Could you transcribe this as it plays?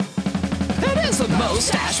The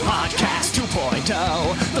Mustache Podcast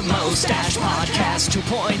 2.0. The Mustache Podcast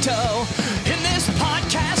 2.0. In this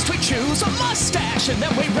podcast, we choose a mustache and then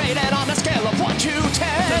we rate it on a scale of 1 to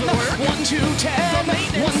 10. 1 to 10. 1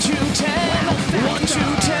 to 10. 1 to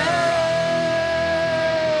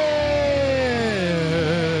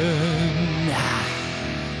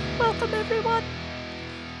 10. Welcome, everyone.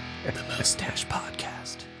 The Mustache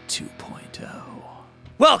Podcast 2.0.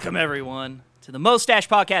 Welcome, everyone, to the Mustache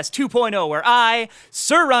Podcast 2.0, where I,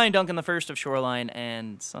 Sir Ryan Duncan the First of Shoreline,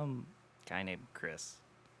 and some guy named Chris,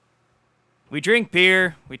 we drink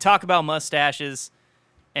beer, we talk about mustaches,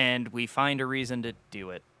 and we find a reason to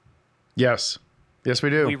do it. Yes. Yes,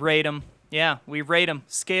 we do. We rate them. Yeah, we rate them.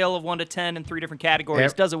 Scale of 1 to 10 in 3 different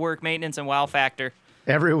categories. Does it work? Maintenance and wow factor.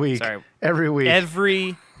 Every week. Sorry. Every week.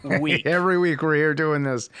 Every week. Every week we're here doing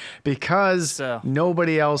this because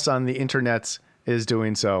nobody else on the internets is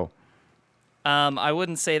doing so. I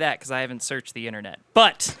wouldn't say that because I haven't searched the internet.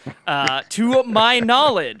 But to my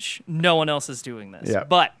knowledge, no one else is doing this. Yeah.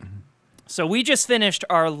 But so we just finished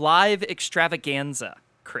our live extravaganza,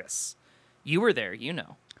 Chris. You were there, you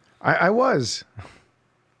know. I was.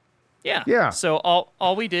 Yeah. Yeah. So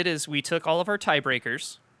all we did is we took all of our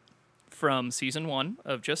tiebreakers from season 1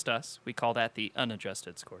 of Just Us. We call that the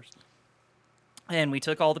unadjusted scores. And we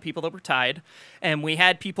took all the people that were tied, and we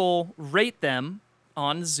had people rate them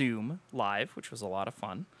on Zoom live, which was a lot of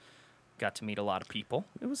fun. Got to meet a lot of people.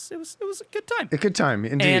 It was a good time. A good time,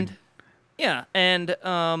 indeed. And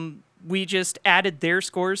we just added their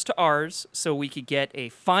scores to ours so we could get a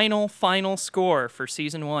final score for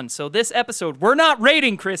season 1. So this episode, we're not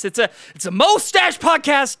rating, Chris. It's a Mustache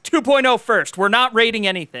Podcast 2.0 first. We're not rating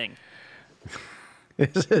anything.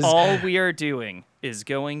 All we are doing is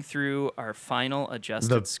going through our final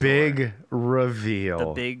adjusted score. Big reveal. The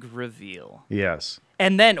big reveal. Yes.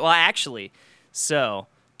 And then, well, actually, so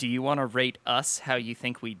do you want to rate us how you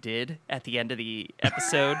think we did at the end of the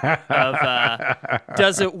episode of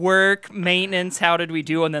does it work, maintenance, how did we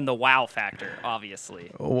do, and then the wow factor,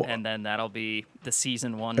 obviously. And then that'll be the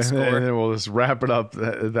season 1 score. And then we'll just wrap it up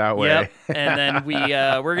that way. Yep. And then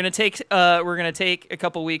we're gonna take a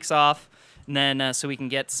couple weeks off. And then so we can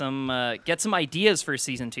get some ideas for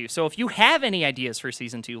season 2. So if you have any ideas for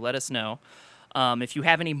season 2, let us know. If you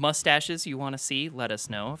have any mustaches you want to see, let us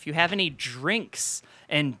know. If you have any drinks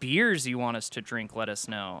and beers you want us to drink, let us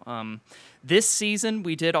know. This season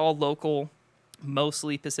we did all local,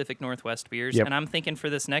 mostly Pacific Northwest beers. Yep. And I'm thinking for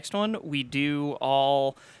this next one we do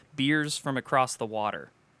all beers from across the water.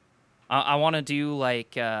 I want to do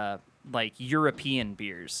like European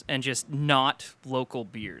beers and just not local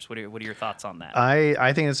beers. What are your thoughts on that?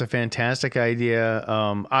 I think it's a fantastic idea.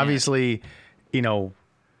 Obviously, you know,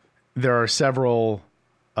 there are several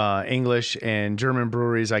English and German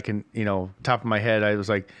breweries. I can, top of my head, I was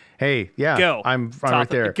like, hey, yeah, go. I'm right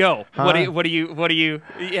there. Go. Huh? What do you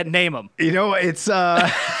name them? It's no,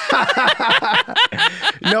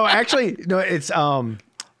 actually, no, it's Yeah.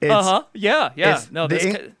 It's No,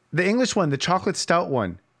 the English one, the chocolate stout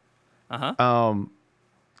one. The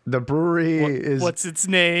brewery is... What's its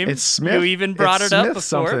name? It's Smith. You even brought it up before.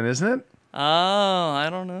 Something, isn't it? Oh, I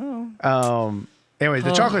don't know. Anyways,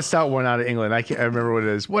 the chocolate stout one out of England. I remember what it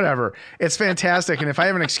is. Whatever. It's fantastic. And if I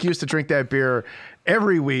have an excuse to drink that beer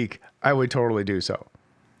every week, I would totally do so.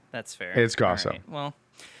 That's fair. It's awesome. Right. Well,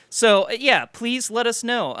 so yeah, please let us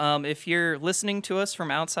know. If you're listening to us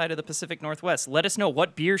from outside of the Pacific Northwest, let us know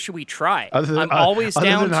what beer should we try. I'm always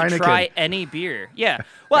down to try any beer. Yeah.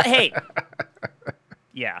 Well, hey.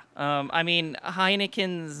 Yeah. I mean,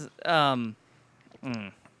 Heineken's.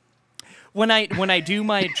 When I do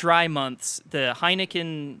my dry months, the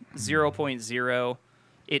Heineken 0.0,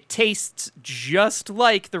 it tastes just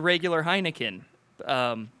like the regular Heineken.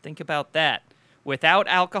 Think about that. Without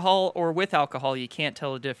alcohol or with alcohol, you can't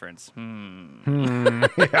tell the difference.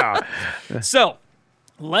 Yeah. So,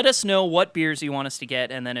 let us know what beers you want us to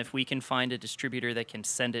get, and then if we can find a distributor that can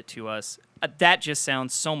send it to us. That just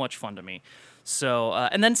sounds so much fun to me. So,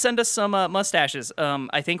 and then send us some mustaches.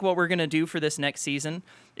 I think what we're going to do for this next season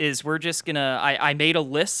is we're just going to... I made a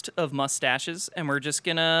list of mustaches, and we're just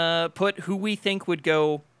going to put who we think would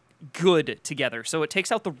go good together. So it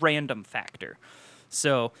takes out the random factor.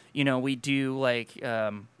 So, we do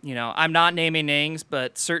I'm not naming names,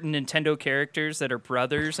 but certain Nintendo characters that are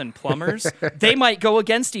brothers and plumbers, they might go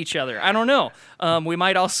against each other. I don't know. We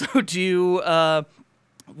might also do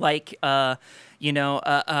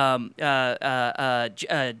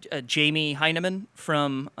Jamie Heineman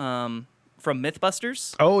from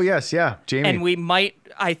Mythbusters. Oh, yes, yeah, Jamie. And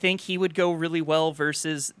I think he would go really well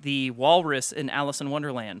versus the walrus in Alice in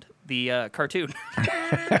Wonderland, the cartoon.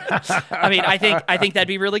 I mean, I think that'd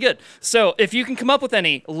be really good. So if you can come up with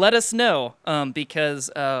any, let us know, because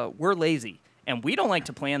we're lazy and we don't like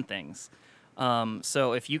to plan things.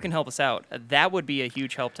 So if you can help us out, that would be a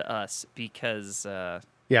huge help to us because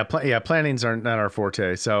plannings are not our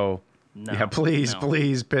forte. So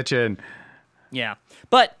please pitch in. Yeah.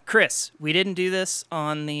 But Chris, we didn't do this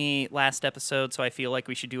on the last episode, so I feel like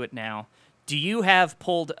we should do it now. Do you have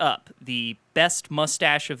pulled up the best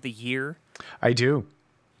mustache of the year? I do.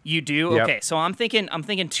 You do? Yep. Okay, so I'm thinking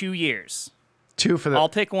 2 years. 2 for the. I'll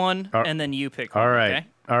pick one, and then you pick one. All right. Okay?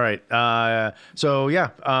 All right.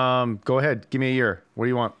 Go ahead. Give me a year. What do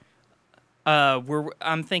you want?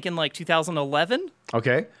 I'm thinking like 2011.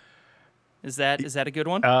 Okay. Is that a good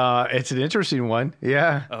one? It's an interesting one.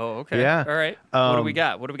 Yeah. Oh, okay. Yeah. All right. What do we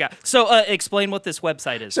got? So, explain what this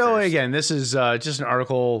website is. So first. again, this is just an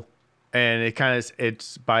article, and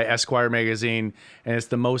it's by Esquire magazine, and it's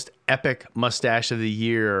the most epic mustache of the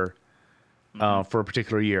year for a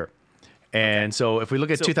particular year. And so if we look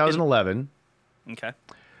at 2011. Okay.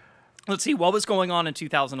 Let's see what was going on in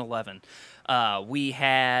 2011. We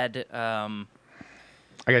had. I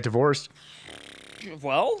got divorced.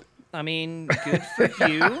 Well, I mean, good for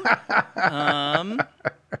you.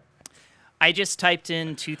 I just typed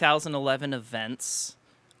in 2011 events.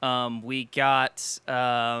 We got,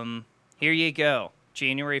 here you go.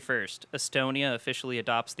 January 1st, Estonia officially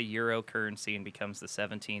adopts the euro currency and becomes the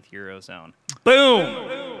 17th eurozone.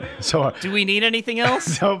 Boom! So, do we need anything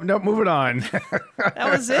else? No, moving on. That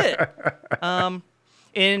was it. On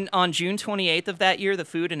June 28th of that year, the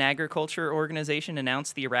Food and Agriculture Organization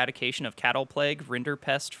announced the eradication of cattle plague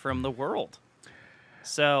rinderpest from the world.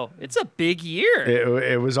 So it's a big year.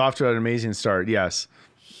 It was off to an amazing start. Yes.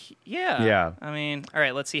 Yeah. I mean, all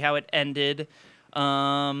right. Let's see how it ended.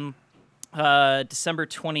 December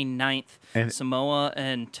 29th, Samoa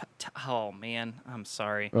and oh man, I'm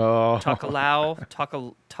sorry. Tokelau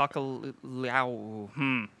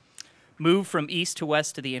moved from east to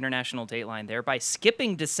west to the international date line, thereby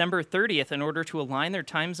skipping December 30th in order to align their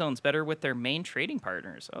time zones better with their main trading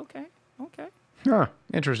partners. Okay. Huh.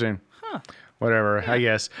 Interesting. Huh. Whatever. Yeah. I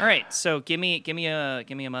guess. All right. So give me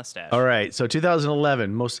a mustache. All right. So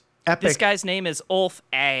 2011, most epic. This guy's name is Ulf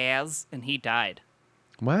Az, and he died.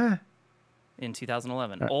 What? In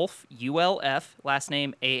 2011. Ulf, ULF, last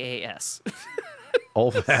name AAS.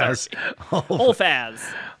 Ulfaz.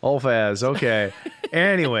 Ulfaz. Okay.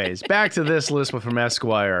 Anyways, back to this list from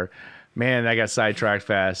Esquire. Man, I got sidetracked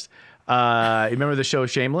fast. You remember the show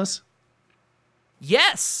Shameless?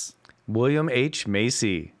 Yes. William H.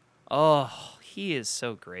 Macy. Oh, he is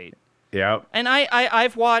so great. Yep. And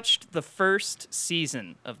I've watched the first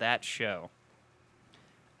season of that show.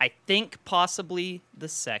 I think possibly the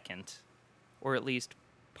second, or at least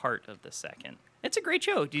part of the second. It's a great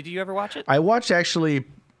show. Did you ever watch it? I watched actually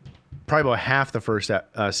probably about half the first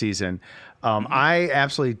season. I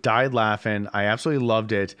absolutely died laughing. I absolutely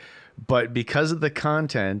loved it. But because of the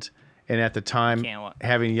content and at the time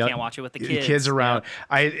having can't watch it with the kids around,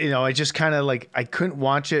 yeah. I just kind of like I couldn't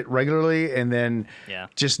watch it regularly and then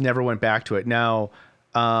just never went back to it. Now,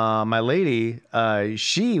 my lady,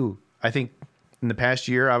 she, I think in the past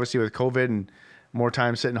year, obviously with COVID and more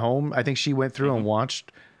time sitting home, I think she went through and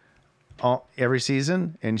watched every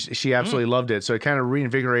season, and she absolutely loved it. So it kind of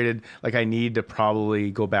reinvigorated. Like I need to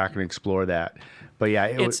probably go back and explore that. But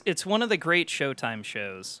yeah, it's one of the great Showtime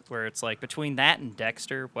shows where it's like between that and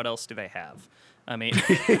Dexter, what else do they have? I mean,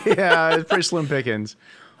 yeah, it's pretty slim pickings.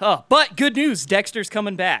 Oh, but good news, Dexter's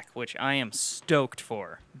coming back, which I am stoked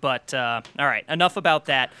for. But all right, enough about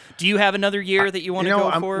that. Do you have another year that you want to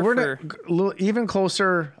go for? We're even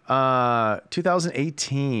closer.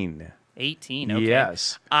 2018. 18. Okay.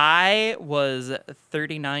 Yes. I was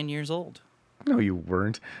 39 years old. No, you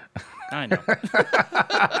weren't. I know.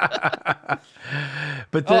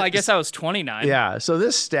 But I guess I was 29. Yeah. So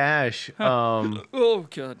this stash. Oh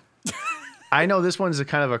God. I know this one's a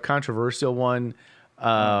kind of a controversial one.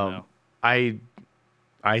 No. I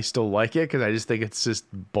still like it because I just think it's just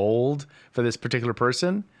bold for this particular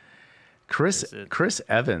person. Chris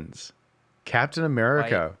Evans, Captain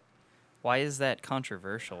America. Why is that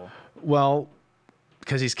controversial? Well,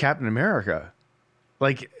 because he's Captain America.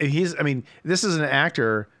 Like this is an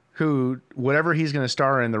actor who, whatever he's going to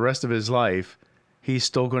star in the rest of his life, he's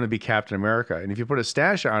still going to be Captain America. And if you put a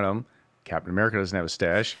stash on him, Captain America doesn't have a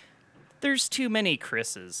stash. There's too many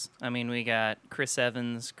Chris's. I mean, we got Chris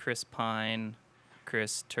Evans, Chris Pine,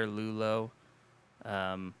 Chris Terlulo,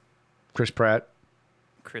 Chris Pratt,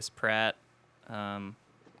 Chris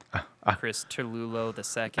Terlulo II.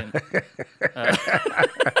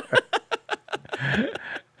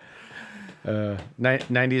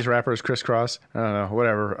 90s rappers crisscross. I don't know,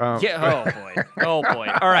 whatever. Yeah. Oh boy. Oh boy.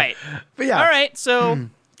 All right. But yeah. All right. So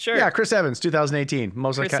sure. Yeah, Chris Evans, 2018.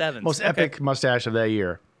 Most Evans, most okay. epic mustache of that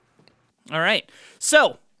year. All right.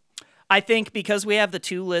 So I think because we have the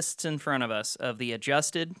two lists in front of us of the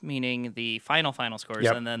adjusted, meaning the final scores,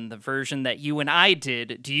 Yep. and then the version that you and I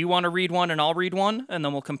did, do you want to read one and I'll read one and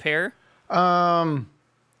then we'll compare?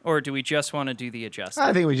 Or do we just want to do the adjusted?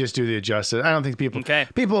 I think we just do the adjusted. I don't think people Okay.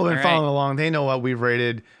 people have been All following right. along. They know what we've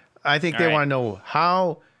rated. I think they All right. want to know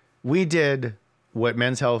how we did what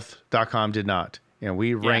menshealth.com did not.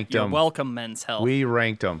 We ranked You're them. welcome, Men's Health. We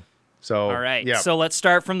ranked them. So All right. yeah. So let's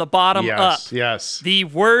start from the bottom up. Yes. The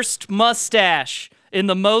worst mustache in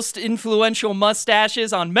the most influential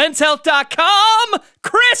mustaches on menshealth.com.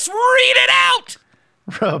 Chris, read it out.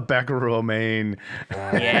 Rebecca Romaine.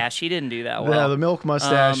 Yeah, she didn't do that The well. milk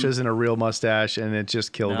mustache isn't a real mustache, and it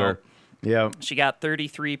just killed No. her. Yeah. She got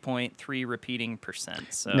 33.3 repeating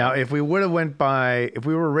percent. So Now, if we would have if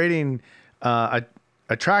we were rating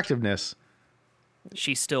attractiveness,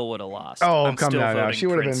 she still would have lost. oh, I'm come still down now. voting She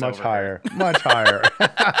would have been Prince much over her. higher. Much higher.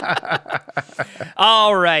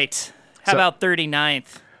 All right. How So- about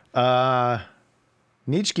 39th?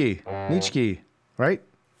 Nietzsche, right?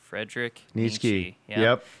 Frederick Nietzsche. Yeah.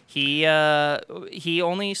 Yep. He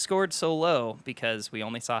only scored so low because we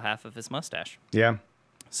only saw half of his mustache. Yeah.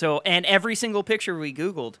 So, and every single picture we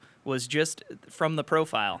Googled was just from the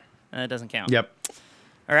profile. And that doesn't count. Yep.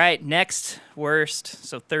 All right, next worst.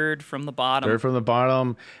 So third from the bottom. Third from the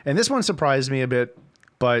bottom. And this one surprised me a bit,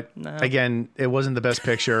 but No. again, it wasn't the best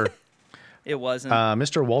picture. It wasn't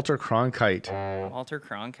Mr. Walter Cronkite. Walter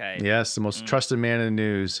Cronkite. Yes, the most trusted man in the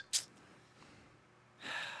news.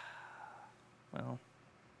 Well,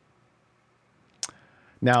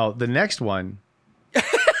 Now, the next one,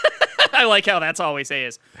 I like how that's all we say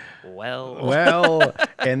is, well. well,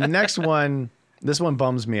 and the next one, this one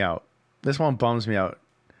bums me out.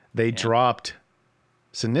 They dropped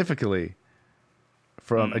significantly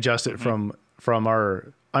from adjusted from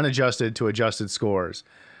our unadjusted to adjusted scores,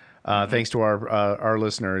 thanks to our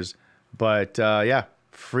listeners. But yeah,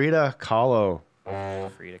 Frida Kahlo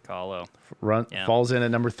Frida Kahlo. Yeah. falls in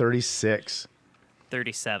at number 36.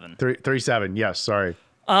 37. 37. Yes, sorry.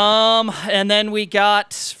 And then we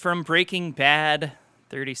got from Breaking Bad,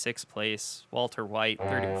 36th place, Walter White,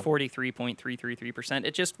 43.333%.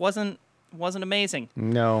 It just wasn't amazing.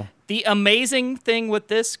 No. The amazing thing with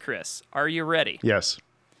this, Chris, are you ready? Yes.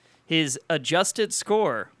 His adjusted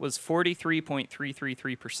score was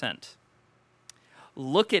 43.333%.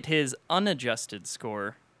 Look at his unadjusted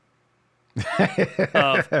score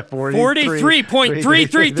of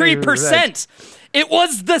 43.333%. It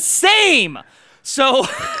was the same. So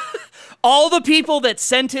all the people that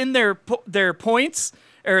sent in their points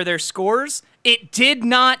or their scores, it did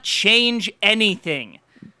not change anything.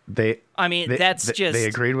 I mean, that's just... They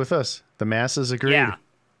agreed with us. The masses agreed. Yeah.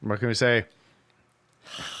 What can we say?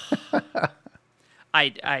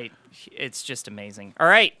 It's just amazing. All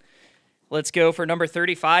right. Let's go for number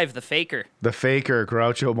 35, The Faker. The Faker,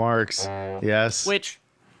 Groucho Marx. Yes. Which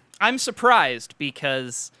I'm surprised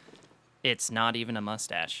because it's not even a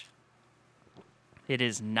mustache. It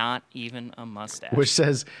is not even a mustache. Which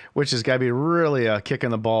has got to be really a kick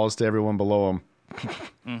in the balls to everyone below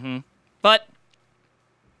him. But,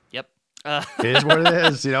 yep. It is what it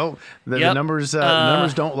is, The Yep. numbers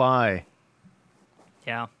don't lie.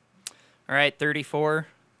 Yeah. All right, 34.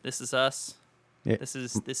 This is us. Yeah. This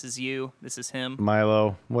is you. This is him.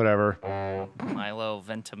 Milo, whatever. Milo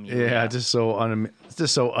Ventimiglia. Yeah, just so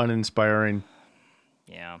uninspiring.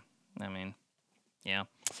 Yeah. I mean, yeah.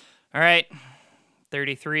 All right.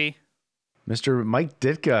 33. Mr. Mike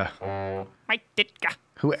Ditka, Mike Ditka.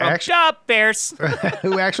 who From actually Job Bears.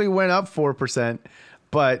 who actually went up 4%,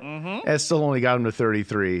 but it still only got him to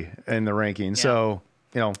 33 in the ranking. So,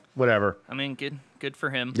 whatever. I mean, good for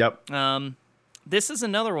him. Yep. This is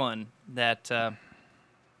another one that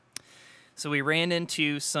so we ran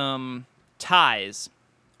into some ties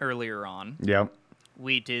earlier on. Yep.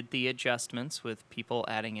 We did the adjustments with people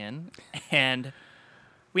adding in, and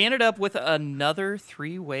we ended up with another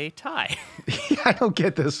three-way tie. I don't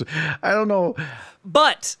get this. I don't know.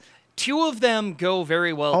 But two of them go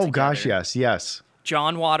very well together. Oh gosh, yes.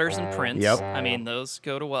 John Waters and Prince. Yep. I mean, those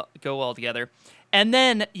go well together. And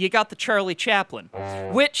then you got the Charlie Chaplin,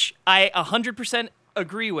 which I 100%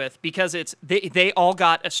 agree with because they all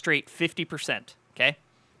got a straight 50%, okay?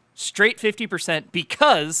 Straight 50%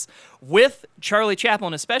 because with Charlie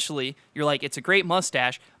Chaplin especially, you're like, it's a great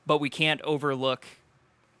mustache, but we can't overlook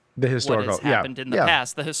The what historical. has happened in the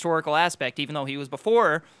past, the historical aspect, even though he was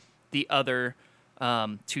before the other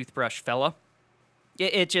toothbrush fella.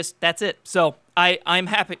 It just, that's it. So I'm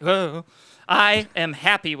happy. I am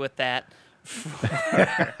happy with that.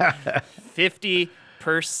 50%.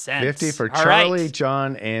 50 for All Charlie, right.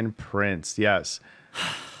 John, and Prince. Yes.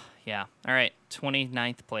 Yeah. All right.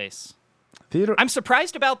 29th place. Theodore. I'm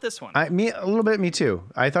surprised about this one. Me a little bit. Me too.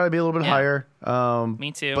 I thought it'd be a little bit higher.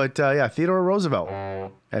 Me too. But yeah, Theodore Roosevelt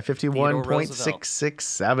at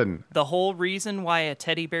 51.667. The whole reason why a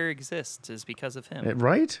teddy bear exists is because of him.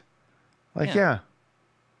 Right? Like, yeah.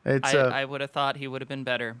 It's I would have thought he would have been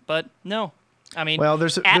better, but no. I mean, well,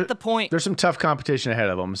 the point. There's some tough competition ahead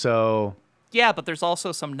of him. So Yeah, but there's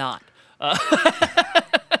also some not.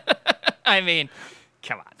 I mean,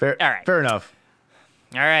 come on. fair, All right. fair enough.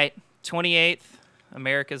 All right. 28th,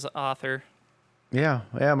 America's author. Yeah,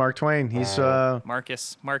 Mark Twain. He's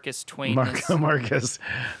Marcus Twain. Marcus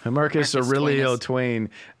Aurelio Twain.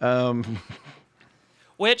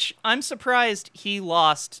 Which I'm surprised he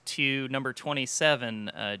lost to number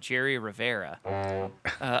 27, Jerry Rivera.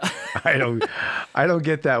 I don't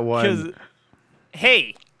get that one.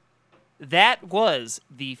 Hey, that was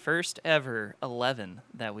the first ever 11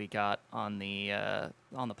 that we got on the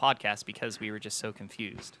podcast because we were just so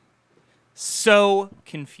confused. So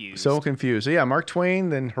confused. So yeah, Mark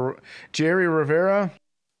Twain, then Jerry Rivera,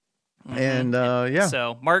 and yeah.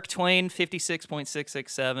 So Mark Twain,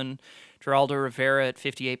 56.667. Geraldo Rivera at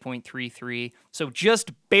 58.33. So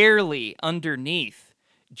just barely underneath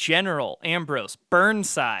General Ambrose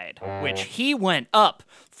Burnside, which he went up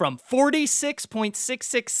from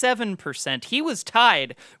 46.667%. He was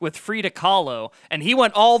tied with Frida Kahlo, and he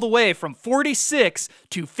went all the way from 46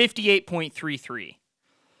 to 58.33.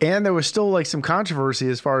 And there was still like some controversy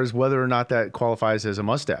as far as whether or not that qualifies as a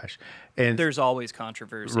mustache. And there's always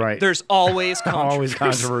controversy. Right. There's always controversy. always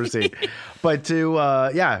controversy. But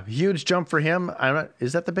yeah, huge jump for him.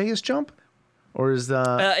 Is that the biggest jump? Or is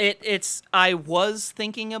it's I was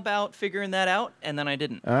thinking about figuring that out, and then I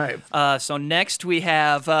didn't. All right. So next we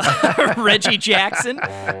have Reggie Jackson,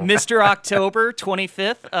 Mr. October,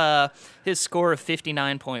 25th. His score of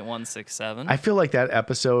 59.167. I feel like that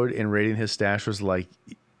episode in Rating His Stash was like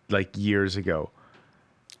years ago.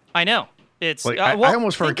 I know. It's like I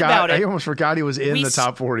almost forgot. I almost forgot he was in the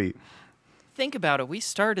top 40. Think about it. We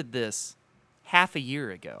started this half a year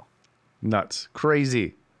ago. Nuts.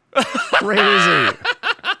 Crazy. Crazy.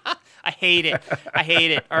 I hate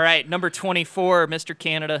it. All right, number 24, Mr.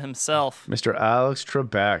 Canada himself. Mr. Alex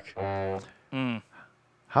Trebek.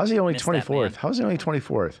 How's he only 24th? How's he only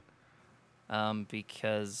 24th?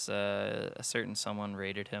 Because a certain someone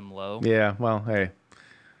rated him low. Yeah, well, hey.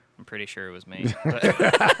 I'm pretty sure it was me.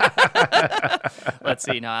 Let's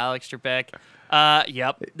see. Now, Alex Trebek.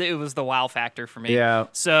 Yep. It was the wow factor for me. Yeah.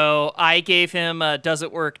 So I gave him Does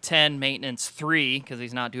It Work 10, Maintenance 3, because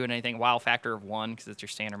he's not doing anything. Wow factor of 1, because it's your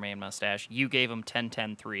standard man mustache. You gave him 10,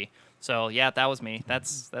 10, 3. So, yeah, that was me.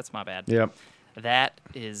 That's my bad. Yep. That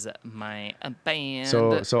is my band.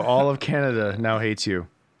 So all of Canada now hates you.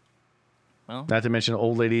 Well, not to mention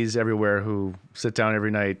old ladies everywhere who sit down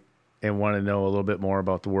every night and want to know a little bit more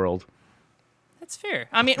about the world. That's fair.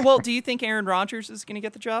 I mean, well, do you think Aaron Rodgers is going to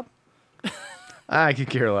get the job? I could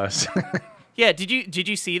care less. Yeah, did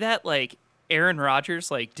you see that? Like Aaron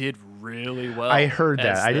Rodgers did really well. I heard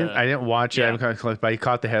that. I didn't watch it, but I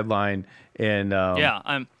caught the headline and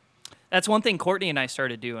that's one thing Courtney and I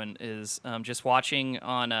started doing is just watching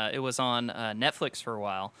on it was on Netflix for a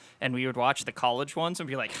while, and we would watch the college ones and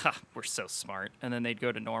be like, "Ha, we're so smart," and then they'd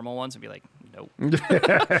go to normal ones and be like, "Nope."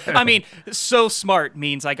 I mean, so smart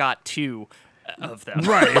means I got 2 of them.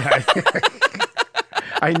 Right.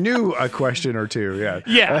 I knew a question or two. Yeah.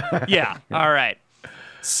 Yeah. All right.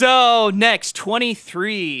 So next,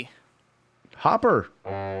 23. Hopper.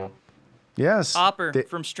 Yes. Hopper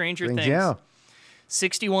from Stranger Things. Yeah.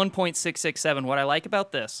 61.667. What I like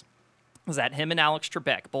about this is that him and Alex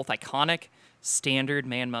Trebek, both iconic standard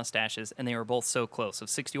man mustaches, and they were both so close of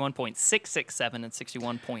 61.667 and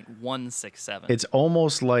 61.167. It's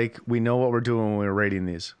almost like we know what we're doing when we're rating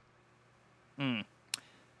these.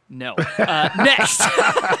 No. Next.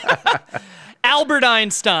 Albert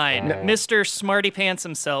Einstein, Mr. Smarty Pants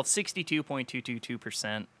himself,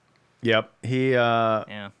 62.222%. Yep. He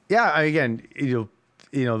yeah, again, you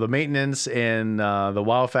know, the maintenance and the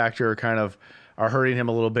wow factor kind of are hurting him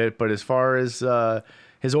a little bit, but as far as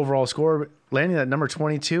his overall score landing at number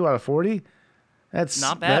 22 out of 40, that's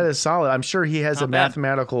not bad. That is solid. I'm sure he has not a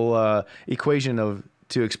mathematical equation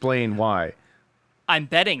to explain why. I'm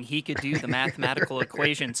betting he could do the mathematical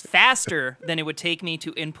equations faster than it would take me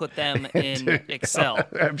to input them in Excel.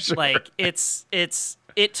 I'm sure. Like it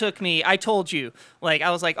took me, I told you, I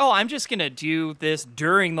was like, oh, I'm just going to do this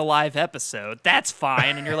during the live episode. That's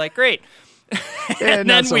fine. And you're like, great. And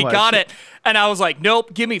then we got it. And I was like,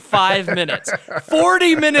 nope, give me 5 minutes.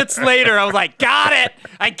 40 minutes later, I was like, got it.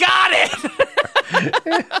 I got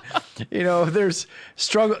it. There's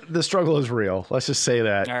struggle. The struggle is real. Let's just say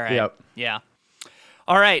that. All right. Yep. Yeah.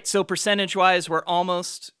 All right. So percentage-wise, we're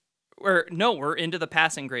into the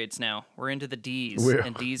passing grades now. We're into the Ds,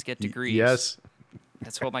 and Ds get degrees. Yes.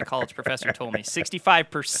 That's what my college professor told me.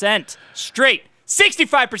 65% straight.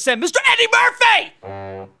 65%, Mr. Eddie Murphy!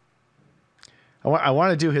 I want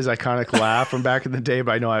to do his iconic laugh from back in the day,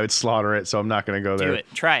 but I know I would slaughter it, so I'm not going to go there. Do it.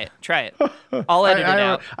 Try it. I'll edit it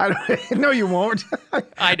out. No, you won't.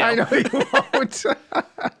 I know. I know you won't.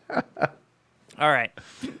 All right.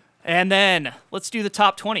 And then let's do the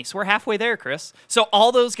top 20. So we're halfway there, Chris. So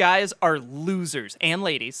all those guys are losers, and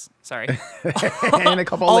ladies. Sorry. And a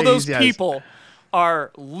couple all ladies, those people are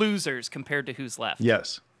losers compared to who's left.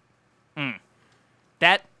 Yes.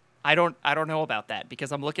 That I don't know about that,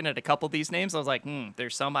 because I'm looking at a couple of these names. I was like,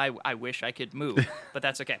 there's some I wish I could move, but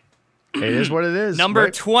that's okay. It is what it is. Number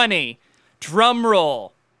right? 20, drum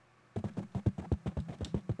roll.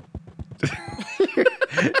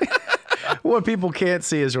 What people can't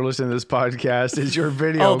see as they're listening to this podcast is your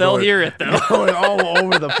video. Oh, they'll hear it though. Going all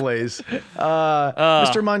over the place.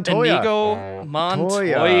 Mr. Montoya. Inigo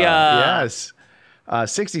Montoya. Yes.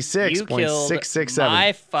 66.667.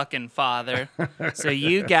 My fucking father. So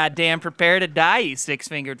you goddamn prepare to die, you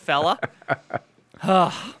six-fingered fella.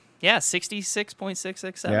 Yeah,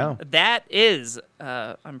 66.667. Yeah. That is,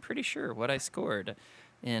 I'm pretty sure, what I scored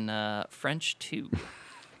in French 2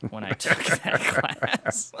 when I took that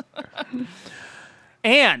class.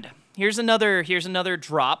 And here's another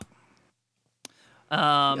drop.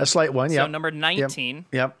 A slight one, yeah. So number 19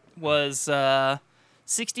 was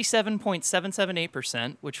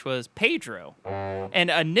 67.778%, which was Pedro. And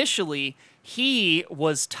initially, he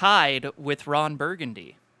was tied with Ron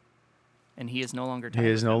Burgundy. And he is no longer tied. He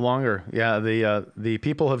is no longer. Yeah, the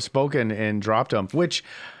people have spoken and dropped him, which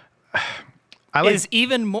I like. Is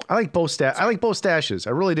even more. I like both stashes. I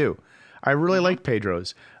really do. I really like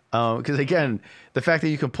Pedro's. Because again, the fact that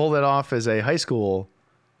you can pull that off as a high school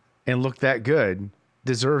and look that good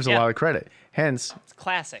deserves a lot of credit. Hence, it's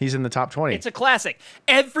classic. He's in the top 20. It's a classic.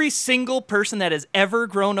 Every single person that has ever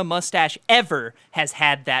grown a mustache ever has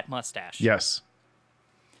had that mustache. Yes.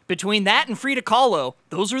 Between that and Frida Kahlo,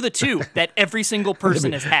 those are the two that every single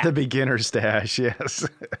person has had. The beginner stash, yes.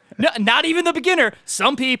 No, not even the beginner.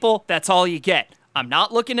 Some people, that's all you get. I'm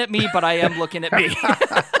not looking at me, but I am looking at me.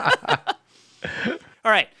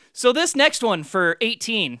 All right. So this next one for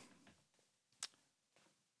 18.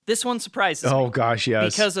 This one surprises me. Oh gosh,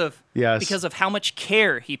 yes. Because of how much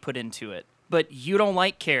care he put into it. But you don't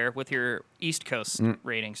like care with your East Coast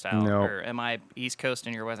rating style. No. Or am I East Coast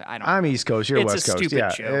and you're West? I don't know. I'm East Coast, you're West Coast. It's a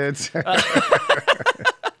stupid joke.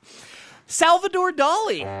 It's Salvador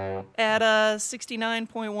Dali at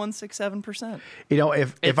 69.167%.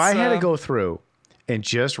 If I had to go through and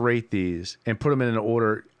just rate these and put them in an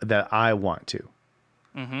order that I want to,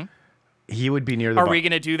 he would be near the bottom. Are we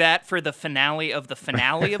going to do that for the finale of the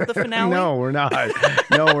finale of the finale? No, we're not.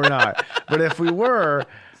 But if we were,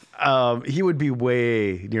 he would be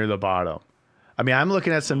way near the bottom. I mean, I'm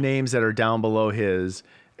looking at some names that are down below his,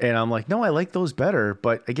 and I'm like, no, I like those better.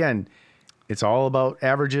 But again, it's all about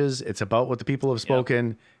averages. It's about what the people have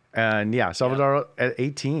spoken. And Salvador at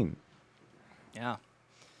 18. Yeah.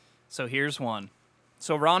 So here's one.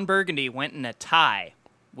 So Ron Burgundy went in a tie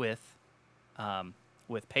with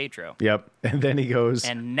Pedro. Yep. And then he goes.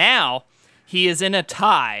 And now he is in a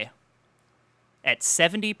tie at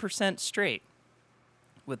 70% straight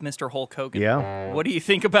with Mr. Hulk Hogan. Yeah. What do you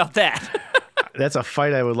think about that? That's a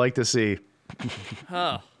fight I would like to see.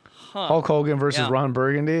 Hulk Hogan versus Ron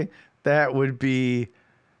Burgundy. That would be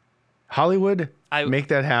Hollywood. Make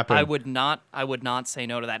that happen. I would not say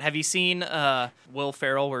no to that. Have you seen Will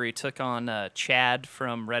Ferrell where he took on Chad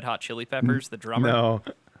from Red Hot Chili Peppers, the drummer? No.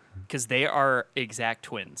 Because they are exact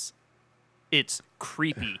twins. It's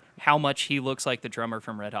creepy how much he looks like the drummer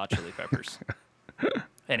from Red Hot Chili Peppers.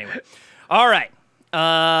 Anyway. All right.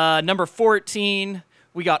 Number 14,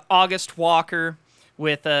 we got August Walker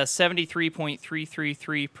with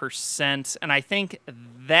 73.333%. And I think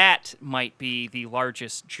that might be the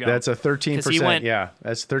largest jump. That's a 13%.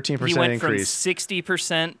 That's 13% he went increase. From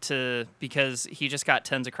 60% to, because he just got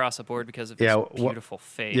 10s across the board because of his beautiful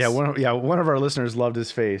face. One of our listeners loved his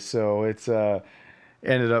face, so it's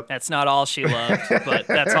ended up. That's not all she loved, but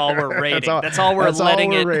that's all we're rating. That's all we're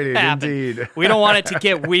letting it happen. Indeed. We don't want it to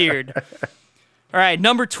get weird. All right,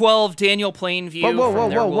 number 12, Daniel Plainview. Whoa.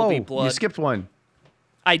 There Will Be Blood. You skipped one.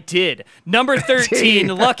 I did. Number 13,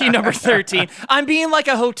 lucky number 13. I'm being like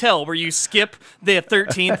a hotel where you skip the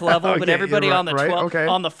 13th level, but Okay, everybody you're on the right, 12th, okay.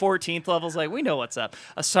 on the 14th level is like, we know what's up.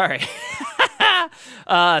 Sorry.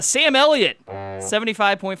 Sam Elliott,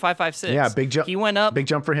 75.556. Yeah, big jump. He went up. Big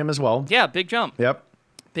jump for him as well. Yeah, big jump. Yep.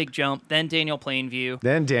 Big jump. Then Daniel Plainview.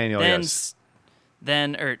 Then Daniel, Then, yes.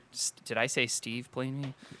 did I say Steve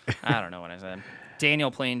Plainview? I don't know what I said.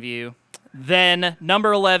 Daniel Plainview. Then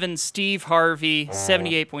number 11, Steve Harvey,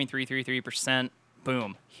 78.333%.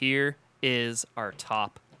 Boom. Here is our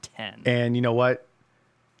top 10. And you know what?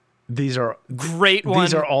 These are Great one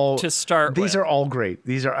these are all to start These with. are all great.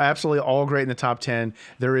 These are absolutely all great in the top 10.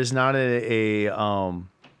 There is not a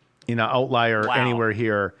outlier Wow. anywhere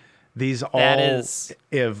here. These all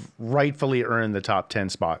have rightfully earned the top 10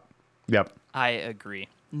 spot. Yep. I agree.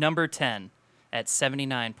 Number 10 at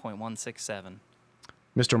 79.167.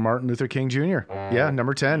 Mr. Martin Luther King Jr. Yeah,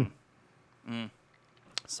 number 10.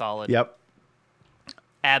 Solid. Yep.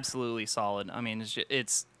 Absolutely solid. I mean,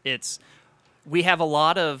 it's we have a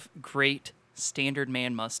lot of great standard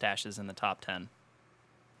man mustaches in the top 10.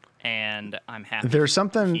 And I'm happy There's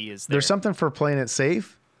something he is there. there's something for playing it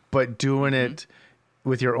safe, but doing it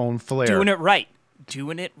with your own flair. Doing it right.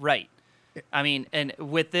 Doing it right. I mean, and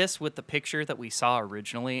with the picture that we saw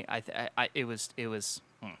originally,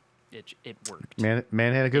 it worked. Man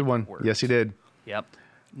had a good one. worked. Yes, he did. Yep.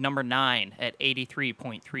 Number 9 at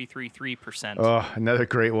 83.333%. Oh, another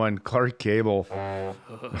great one. Clark Gable. Yeah,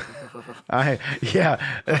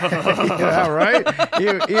 yeah, right.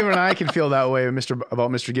 Even I can feel that way,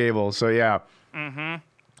 about Mr. Gable. So yeah,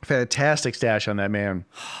 fantastic stash on that man.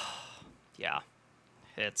 Yeah.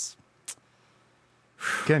 It's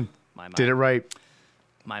Again, my. did it right.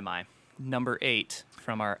 My. Number 8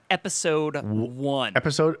 from our episode 1.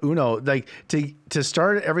 Episode uno, like to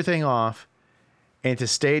start everything off, and to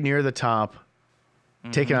stay near the top,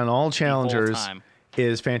 taking on all challengers time.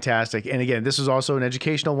 is fantastic. And again, this was also an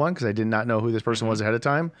educational one because I did not know who this person was ahead of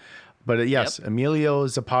time. But yes, Yep. Emilio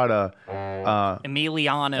Zapata.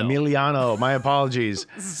 Emiliano, my apologies.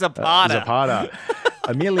 Zapata.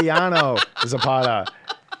 Emiliano Zapata.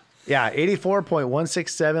 Yeah,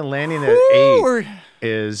 84.167, landing at Ooh, 8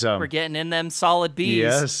 is We're getting in them solid B's.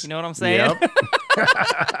 yes. You know what I'm saying? Yep.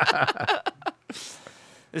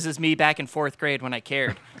 This is me back in 4th grade when I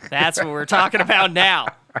cared. That's what we're talking about now.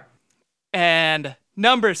 And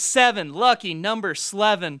number 7, lucky number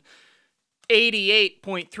 11,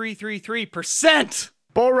 88.333%.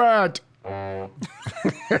 Borat.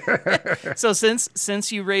 So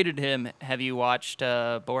since you rated him, have you watched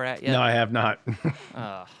Borat yet? No, I have not.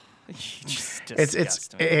 Just It's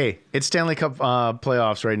disgusting. hey, it's Stanley Cup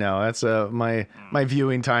playoffs right now. That's my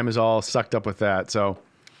viewing time is all sucked up with that. So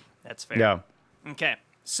That's fair. yeah, Okay,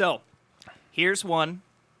 so here's one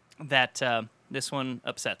that this one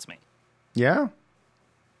upsets me. yeah.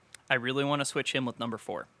 I really want to switch him with number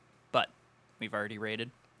 4, but we've already rated.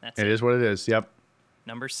 That's It it. is what it is. Yep.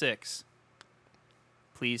 Number 6.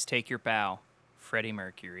 Please take your bow. Freddie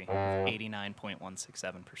Mercury,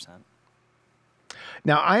 89.167%.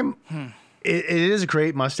 Now it is a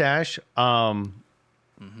great mustache. I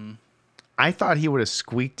thought he would have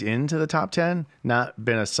squeaked into the top 10, not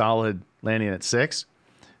been a solid landing at 6.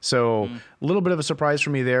 So a little bit of a surprise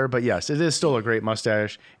for me there, but yes, it is still a great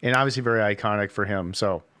mustache and obviously very iconic for him.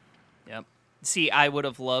 So Yep. See, I would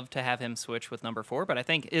have loved to have him switch with number 4, but I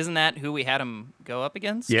think isn't that who we had him go up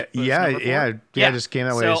against? yeah, Was yeah, number 4? yeah, it just came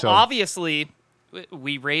that way. So Obviously,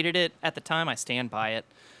 we rated it at the time. I stand by it.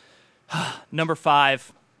 Number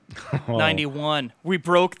 5, 91. We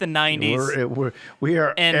broke the 90s. we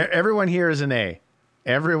are And- everyone here is an A.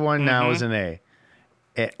 Everyone now is an A.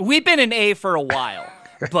 We've been an A for a while,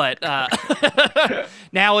 but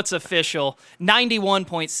now it's official.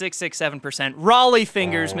 91.667%. Raleigh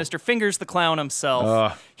Fingers, Mr. Fingers the Clown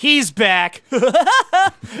himself. He's back.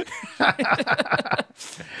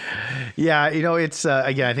 Yeah, it's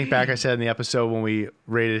again. I think back. I said in the episode when we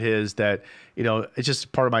rated his that it's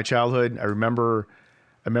just part of my childhood. I remember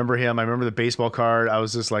him. I remember the baseball card. I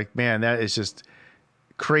was just like, man, that is just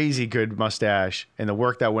crazy good mustache, and the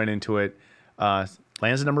work that went into it. Lands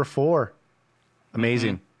at number 4.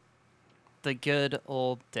 Amazing. The good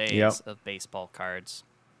old days Yep. of baseball cards.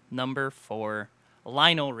 Number 4,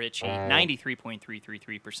 Lionel Richie,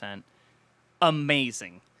 93.333%.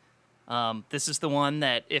 Amazing. This is the one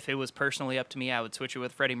that if it was personally up to me, I would switch it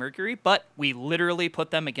with Freddie Mercury, but we literally put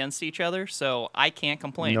them against each other, so I can't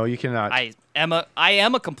complain. No, you cannot. I am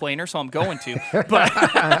a complainer, so I'm going to. But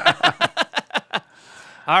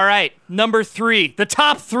all right, number 3, the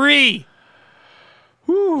top 3.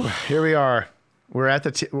 Whew, here we are. We're at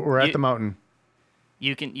the mountain.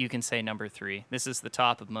 You can say number 3. This is the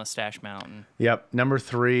top of Mustache Mountain. Yep, number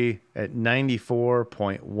 3 at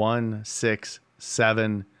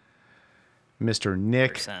 94.167. Mr.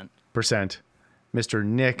 Nick percent. Mr.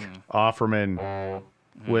 Nick Offerman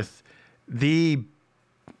with the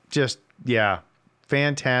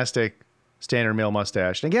fantastic standard male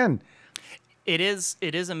mustache. And again, it is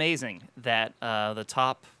amazing that the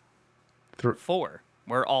top 4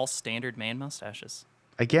 were all standard man mustaches.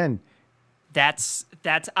 Again, that's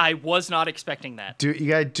I was not expecting that.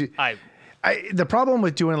 The problem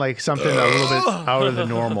with doing like something a little bit out of the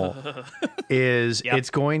normal is it's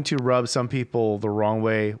going to rub some people the wrong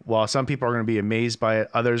way. While some people are going to be amazed by it,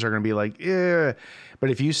 others are going to be like, "Yeah." But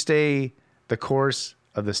if you stay the course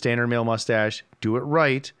of the standard male mustache, do it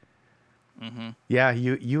right. Yeah,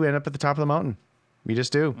 you end up at the top of the mountain. You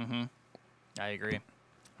just do. I agree.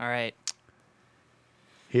 All right.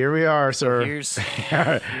 Here we are, sir. Here's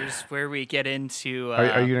where we get into.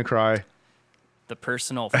 Are you gonna cry? The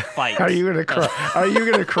personal fight. Are you gonna cry? Are you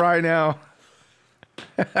gonna cry now?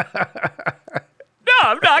 No,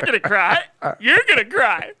 I'm not gonna cry. You're gonna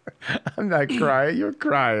cry. I'm not crying. You're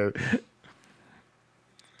crying.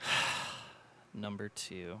 Number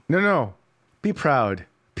 2. No. Be proud.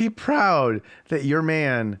 Be proud that your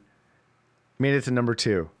man made it to number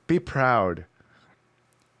 2. Be proud.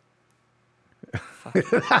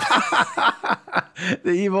 The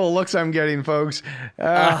evil looks I'm getting, folks.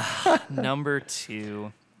 Number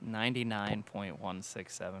 2,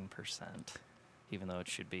 99.167%. Even though it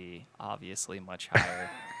should be obviously much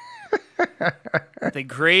higher. The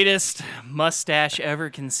greatest mustache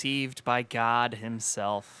ever conceived by God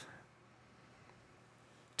himself.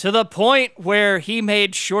 To the point where he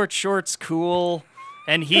made short shorts cool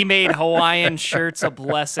and he made Hawaiian shirts a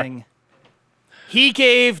blessing. He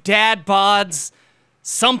gave dad bods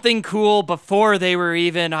something cool before they were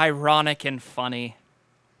even ironic and funny.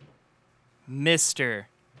 Mr.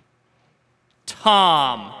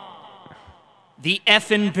 Tom, the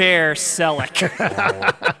effin' bear Selleck.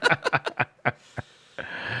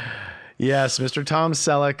 Yes, Mr. Tom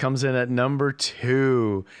Selleck comes in at number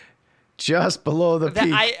 2, just below the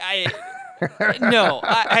peak. I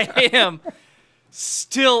am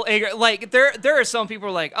still angry. Like there are some people who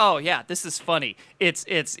are like, oh yeah, this is funny.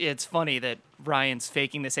 It's funny that Ryan's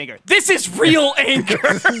faking this anger. This is real anger.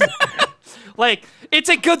 Like, it's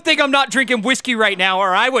a good thing I'm not drinking whiskey right now,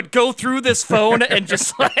 or I would go through this phone and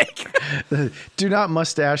just like. Do not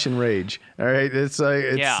mustache and rage. All right, it's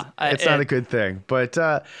not a good thing. But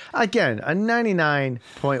again, a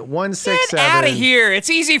 99.167. Get out of here!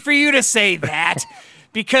 It's easy for you to say that.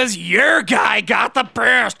 Because your guy got the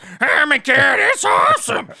best. Oh my God, it's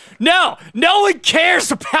awesome. No one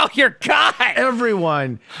cares about your guy.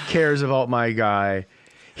 Everyone cares about my guy.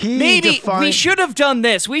 We should have done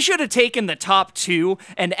this. We should have taken the top 2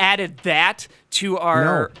 and added that to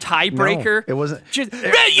our tiebreaker. No, it wasn't. You're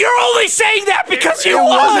only saying that because you won.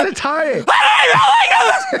 It wasn't a tie.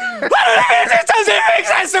 It doesn't make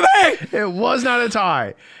sense to me. It was not a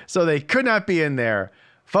tie. So they could not be in there.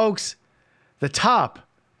 Folks, the top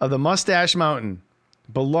of the Mustache Mountain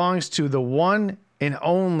belongs to the one and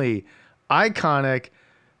only iconic,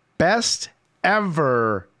 best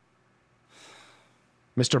ever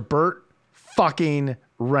Mr. Burt fucking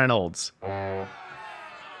Reynolds. You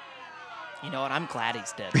know what? I'm glad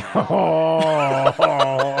he's dead.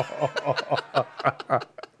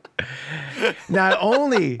 Not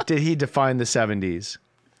only did he define the 70s,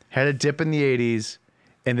 had a dip in the 80s,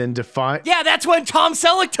 and then define. Yeah, that's when Tom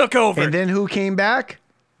Selleck took over. And then who came back?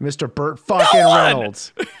 Mr. Burt fucking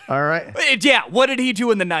Reynolds. All right. Yeah. What did he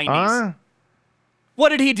do in the 90s? What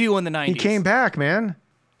did he do in the 90s? He came back, man.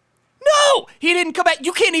 No, he didn't come back.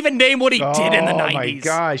 You can't even name what he did in the 90s. Oh my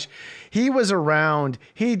gosh. He was around.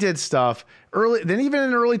 He did stuff early, then even in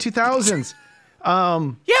the early 2000s. Yeah,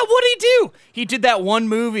 what'd he do? He did that one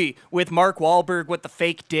movie with Mark Wahlberg with the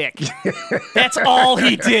fake dick. That's all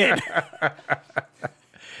he did.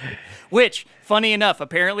 Which, funny enough,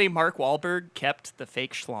 apparently Mark Wahlberg kept the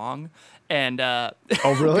fake schlong. And oh,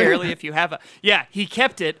 really? Apparently if you have he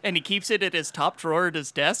kept it and he keeps it in his top drawer at his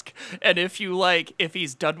desk. And if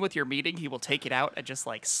he's done with your meeting, he will take it out and just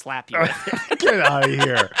like slap you with it. Get out of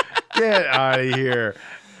here. Get out of here.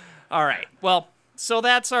 All right. Well, so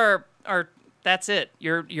that's that's it.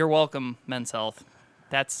 You're welcome, Men's Health.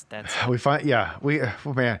 That's we find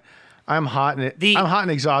man. I'm hot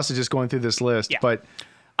and exhausted just going through this list, but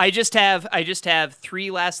I just have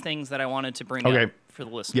 3 last things that I wanted to bring up for the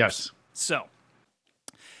listeners. Yes. So,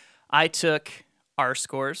 I took our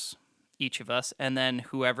scores, each of us, and then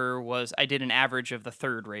I did an average of the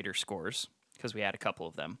third rater scores because we had a couple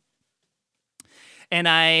of them. And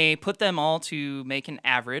I put them all to make an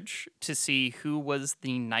average to see who was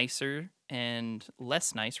the nicer and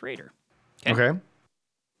less nice rater. Okay.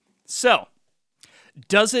 So,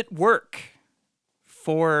 does it work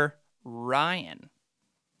for Ryan?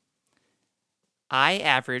 I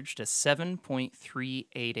averaged a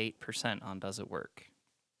 7.388% on Does It Work.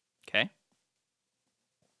 Okay.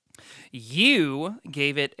 You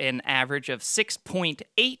gave it an average of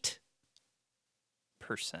 6.8%,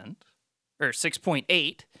 or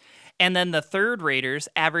 6.8, and then the third raters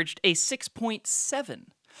averaged a 6.7.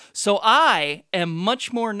 So I am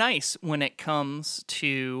much more nice when it comes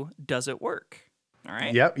to Does It Work? All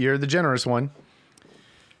right. Yep, you're the generous one.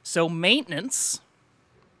 So maintenance,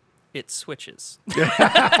 it switches.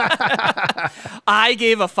 I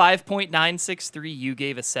gave a 5.963. You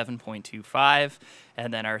gave a 7.25.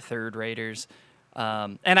 And then our third raters.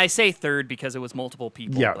 And I say third because it was multiple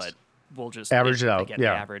people, Yes. but we'll just Average it out, get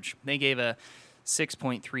yeah. the average. They gave a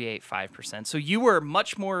 6.385%. So you were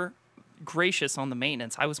much more gracious on the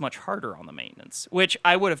maintenance. I was much harder on the maintenance, which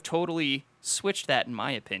I would have totally switched that in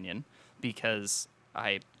my opinion because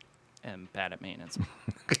I am bad at maintenance.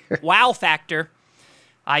 Wow factor.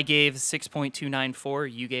 I gave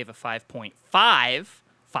 6.294. You gave a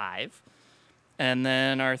 5.55. And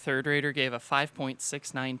then our third rater gave a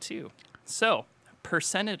 5.692. So,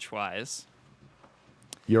 percentage-wise,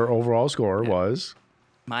 Your overall score was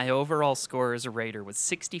my overall score as a rater was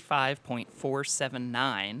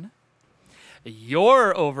 65.479.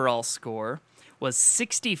 Your overall score was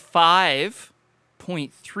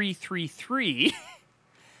 65.333.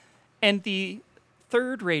 And the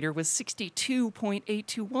third rater was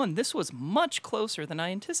 62.821. This was much closer than I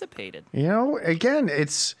anticipated. again,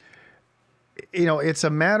 it's a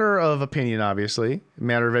matter of opinion, obviously, a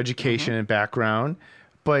matter of education and background.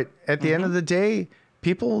 But at the end of the day,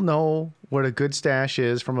 people know what a good stash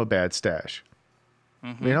is from a bad stash.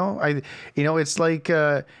 It's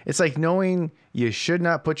like knowing you should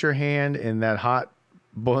not put your hand in that hot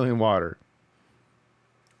boiling water.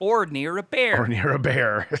 Or near a bear. Or near a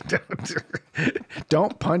bear.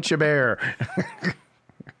 Don't punch a bear.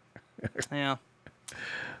 Yeah.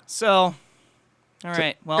 So, all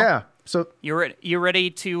right. Well, Yeah. So you ready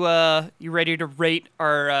to rate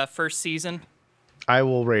our first season? I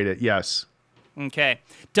will rate it. Yes. Okay.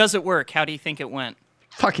 Does it work? How do you think it went?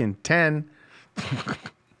 Fucking 10.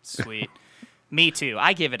 Sweet. Me too.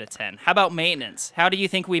 I give it a 10. How about maintenance? How do you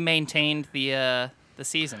think we maintained the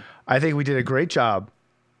season? I think we did a great job.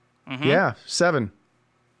 Yeah, 7.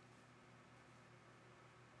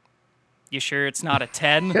 You sure it's not a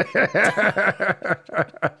 10?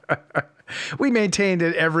 We maintained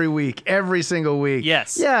it every week, every single week.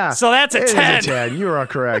 Yes. Yeah. So that's a it 10. Is a 10. You are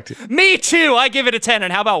correct. Me too. I give it a 10.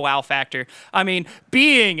 And how about wow factor? I mean,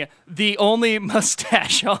 being the only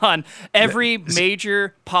mustache on every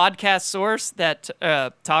major podcast source that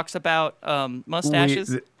talks about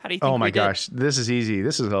mustaches. How do you think Oh my we did? gosh, this is easy.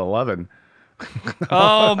 This is an 11.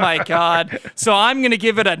 Oh my God. So I'm going to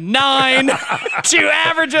give it a 9 to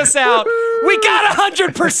average us out. We got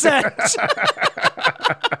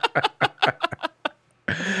 100%.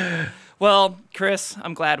 Well, Chris,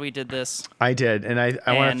 I'm glad we did this. I did, and I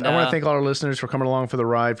want to thank all our listeners for coming along for the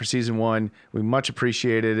ride for season 1. We much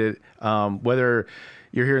appreciated it. Whether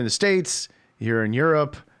you're here in the States, you're in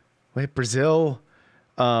Europe, Brazil,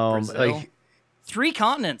 Brazil. 3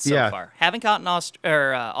 continents so Yeah. far. Haven't gotten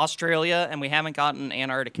Australia, and we haven't gotten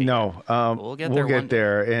Antarctica. No, We'll get there one day.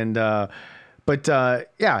 there. And but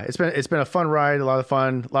yeah, it's been a fun ride, a lot of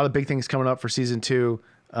fun, a lot of big things coming up for season 2.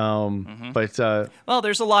 But Well,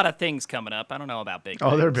 there's a lot of things coming up. I don't know about big.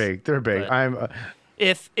 oh, they're things. big. They're big. But- I'm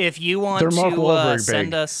If you want They're Mark to Wahlberg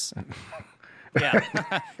send big. us,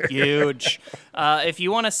 yeah, huge. If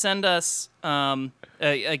you want to send us,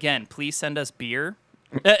 again, please send us beer.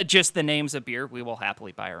 Just the names of beer. We will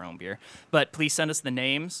happily buy our own beer. But please send us the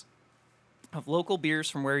names of local beers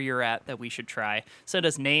from where you're at that we should try. Send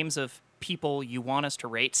us names of people you want us to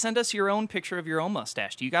rate. Send us your own picture of your own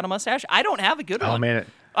mustache. Do you got a mustache? I don't have a good one. oh man,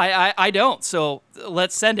 I don't, so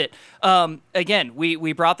let's send it. Again,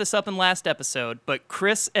 we brought this up in last episode, but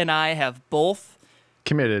Chris and I have both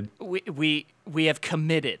committed. we have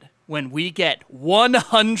committed when we get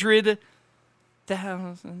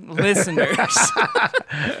 100,000 listeners.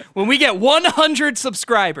 When we get 100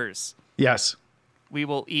 subscribers, Yes. we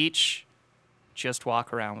will each just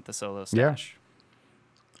walk around with the solo Yeah. stash.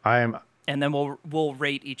 I am. And then we'll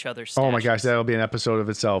rate each other's stashes. Oh my gosh, that'll be an episode of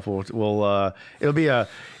itself. We'll it'll be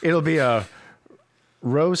a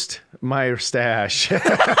roast my stash.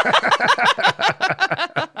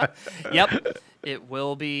 Yep, it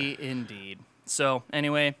will be indeed. So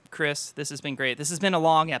anyway, Chris, this has been great. This has been a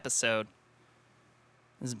long episode.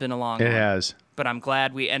 This has been a long It one. has. But I'm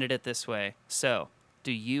glad we ended it this way. So,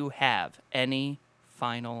 do you have any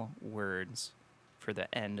final words for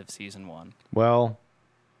the end of season 1? Well,